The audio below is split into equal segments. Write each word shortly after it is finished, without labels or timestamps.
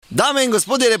Dame in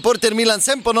gospodje, reporter Milan,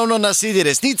 sem ponovno na sedi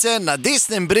resnice, na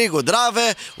desnem bregu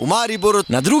Drave, v Mariboru,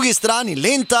 na drugi strani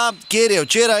Lenta, kjer je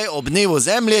včeraj ob dnevu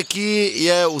zemlje, ki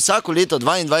je vsako leto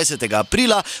 22.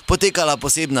 aprila potekala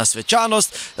posebna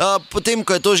svečanost. Potem,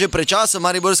 ko je to že pred časom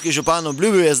mariborski župan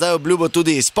obljubil, je zdaj obljubo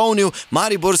tudi izpolnil.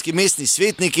 Mariborski mestni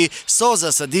svetniki so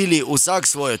zasadili vsak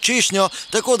svojo češnjo,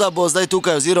 tako da bo zdaj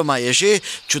tukaj oziroma je že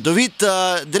čudovit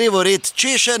drevored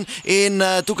Češenj in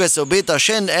tukaj se obeta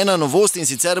še ena novost, in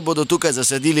sicer bodo tukaj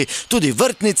zasadili tudi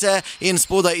vrtnice in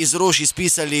spodaj iz rož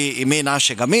izpisali ime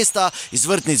našega mesta. Iz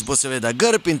vrtnic bo seveda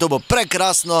grb in to bo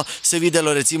prekrasno se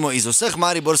videlo recimo iz vseh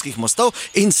mariborskih mostov.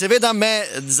 In seveda me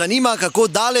zanima, kako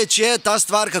daleč je ta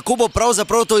stvar, kako bo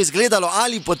pravzaprav to izgledalo,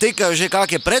 ali potekajo že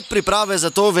kakšne predpriprave za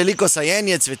to veliko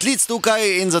sajenje cvetlic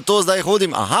tukaj in zato zdaj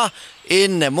hodim,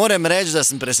 in ne morem reči, da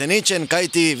sem presenečen,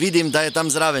 kajti vidim, da je tam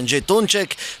zraven že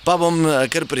Tonček, pa bom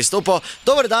kar pristopil.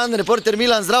 Dober dan, reporter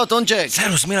Milan, zdrav Tonček.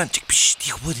 Servus Milanček,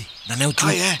 tiho bodi, da ne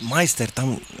učuj, majster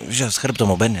tam že s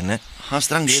hrbtom obene, ne?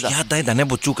 Stran gleda. Ja, daj, da ne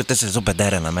bo čuj, te se zopet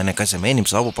dere na mene, kaj se menim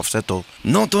slabo pa vse to.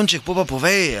 No, Tonček, pa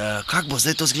povej, kako bo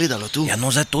zdaj to izgledalo tu? Ja,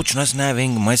 no, zdaj točno, jaz ne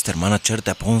vem, majster ima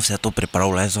načrte, pa on vse to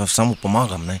pripravlja, jaz samo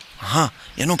pomagam, ne?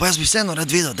 Ja, no, pa jaz bi vseeno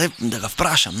rad vedel, da ga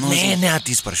vprašam, no. Ne,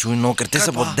 ti sprašuj, no, ker te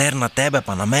se bo der na tebe,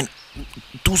 pa na men.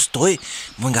 Tu stoj,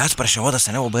 bom ga jaz spraševal, da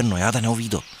se ne bo obrnil, ja, da ne bo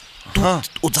videl. Tu,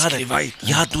 od zadaj. Skrivaj.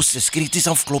 Ja, tu se skrivaj, ti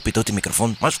sam vklopi toti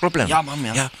mikrofon, imaš vklopljen? Ja, imam,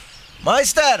 ja.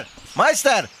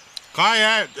 Majster! Kaj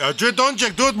je? Čuj,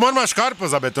 Tonček, tudi moramo škarpo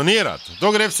zabetonirati. To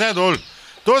gre vse dol.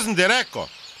 To sem ti rekel.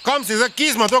 Kam si zdaj, ki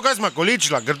smo to, kaj smo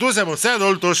količila? Ker tu se bo vse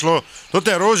dol to šlo. To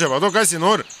te rože, pa to, kaj si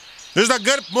nor. Veš, da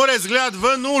grb mora izgledati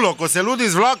v nulo, ko se ljudi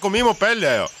z vlakom mimo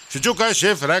peljajo. Še čuj, kaj je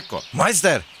šef rekel.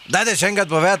 Majster, dajte še enkrat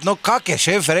povedati, no, kak je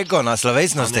šef rekel na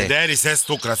slovesnosti? Ne deri se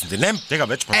 100-krat, sem ti nem tega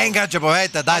več povedal. Enkrat, če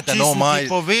povedete, dajte, no,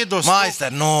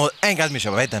 majster, no, enkrat mi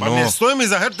še povedete, no. Pa ne stoj mi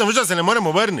za hrbtom, veš, da se ne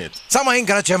moremo vrniti. Samo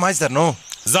enkrat, če majster, no.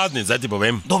 Zadnjič, zdaj ti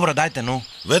povem. Dobro, dajte, no.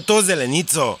 V to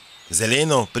zelenico,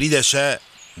 zeleno, pride še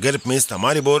grb mesta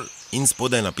Maribor in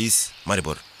spodaj napis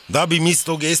Maribor. Da bi mi s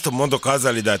to gestom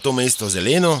dokazali, da je to mesto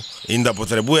zeleno in da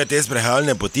potrebuje te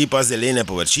sprehajalne poti pa zelene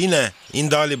površine, in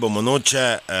dali bomo noče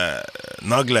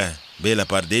nagle, bele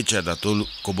pa rdeče, da to,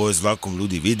 ko bojo z vlakom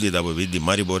ljudi videli, da bojo videli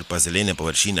Maribor pa zelene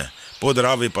površine. Po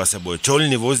Dravi pa se bojo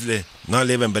čolni vozili, na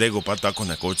levem bregu pa tako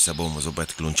nekoč se bomo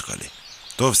zopet klunčkali.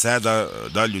 To vse,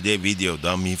 da ljudje vidijo,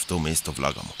 da mi v to mesto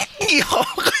vlagamo. Jo,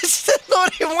 kaj ste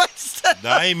nori, majster?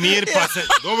 Daj mir pa se,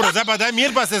 dobro, zdaj pa daj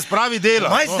mir pa se spravi dela.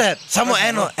 Majster, samo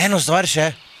eno stvar še.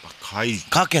 Pa kaj?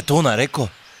 Kak je to narekel?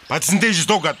 Pa sem ti že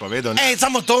 100-krat povedal, ne?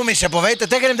 Samo to mi še povejte,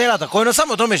 te grem delati takoj, no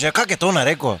samo to mi še, kak je to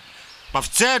narekel? Pa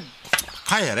vse,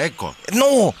 kaj je rekel?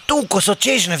 No, tu, ko so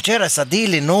češnje včeraj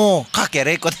sadili, no, kak je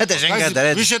rekel, dajte že enkrat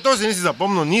reči. Više to si nisi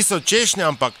zapomnil, niso češnje,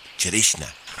 ampak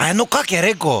čerešnje. No, kak je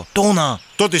rekel, Tona?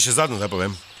 To ti še zadnjo zdaj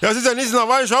povem. Ja, sicer nisi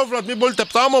navajen šauflat, mi bolj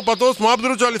teptamo, pa to smo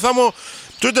obdručali, samo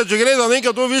čujte, če gre za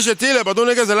nekaj to više cilje, pa to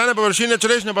neke zelene površine,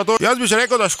 čerešnje, pa to. Jaz bi še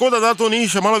rekel, da škoda, da to ni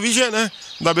še malo više, ne?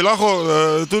 Da bi lahko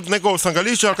tudi neko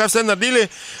sangališče ali kaj vse naredili.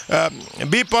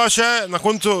 Bi pa še na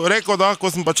koncu rekel, da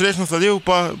ko sem pa čerešnjo sadil,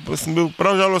 pa sem bil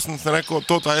prav žalosten, sem rekel,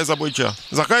 to ta je zabojčija.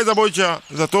 Zakaj zabojčija?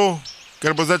 Zato,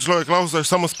 ker bo zdaj človek lahko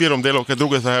samo s pirom delal, ker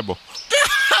druge zajebo.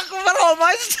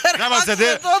 Majster, kako ste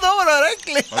to dobro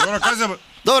rekli?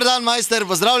 Dobar dan, majster,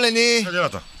 pozdravljeni. Kaj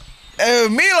delata?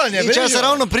 Milan je prišel. Če se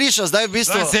ravno prišel, zdaj v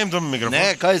bistvu... Daj sem to mikrofon.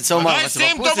 Ne, kaj se malo, se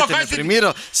pa pustite na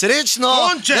primiru. Srečno,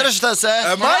 držite se.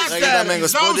 Majster,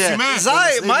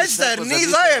 majster, ni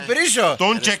zdaj je prišel.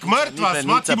 Tonček mrtva,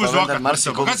 smati boš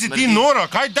vlakati. Kaj si ti noro,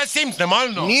 kaj daj sem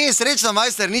normalno? Ni, srečno,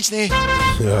 majster, nič ni.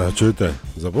 Ja, čujte,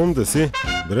 zapomnite si,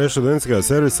 brez študentskega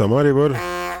servisa Maribor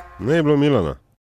ne je bilo Milana.